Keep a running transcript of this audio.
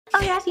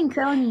Oh, you're asking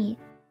Kronii.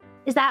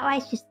 Is that why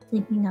she's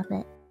thinking of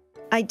it?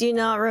 I do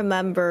not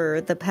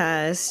remember the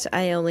past.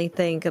 I only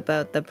think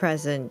about the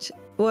present.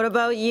 What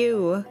about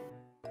you?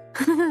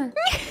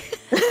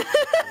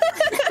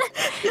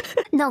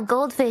 No,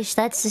 goldfish.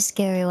 That's the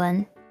scary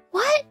one.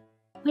 What?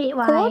 Wait,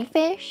 why?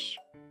 Goldfish?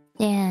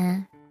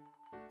 Yeah.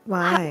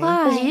 Why?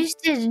 Because you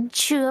used to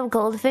chew up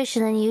goldfish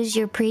and then use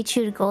your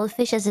pre-chewed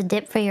goldfish as a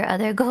dip for your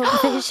other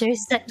goldfish, or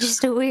is that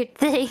just a weird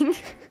thing?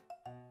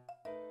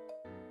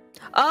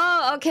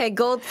 Oh, okay.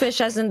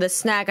 Goldfish as in the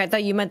snack. I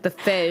thought you meant the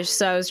fish,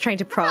 so I was trying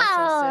to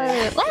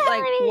process it. Well,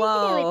 Like,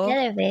 whoa.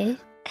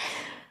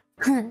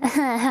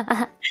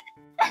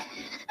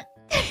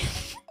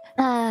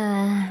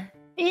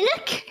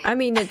 Look. I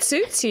mean, it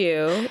suits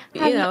you,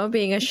 you know,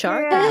 being a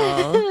shark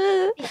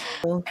girl.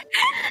 Wait.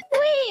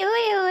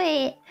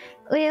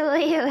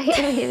 Like,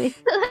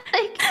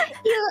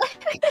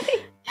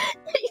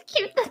 you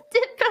keep the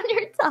dip on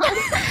your tongue.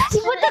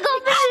 You put the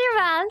goldfish in your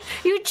mouth,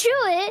 you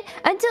chew it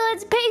until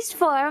it's paste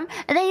form,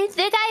 and then you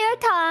stick out your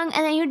tongue,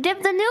 and then you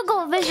dip the new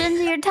goldfish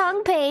into your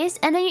tongue paste,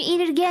 and then you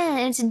eat it again,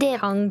 and it's dip.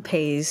 Tongue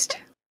paste.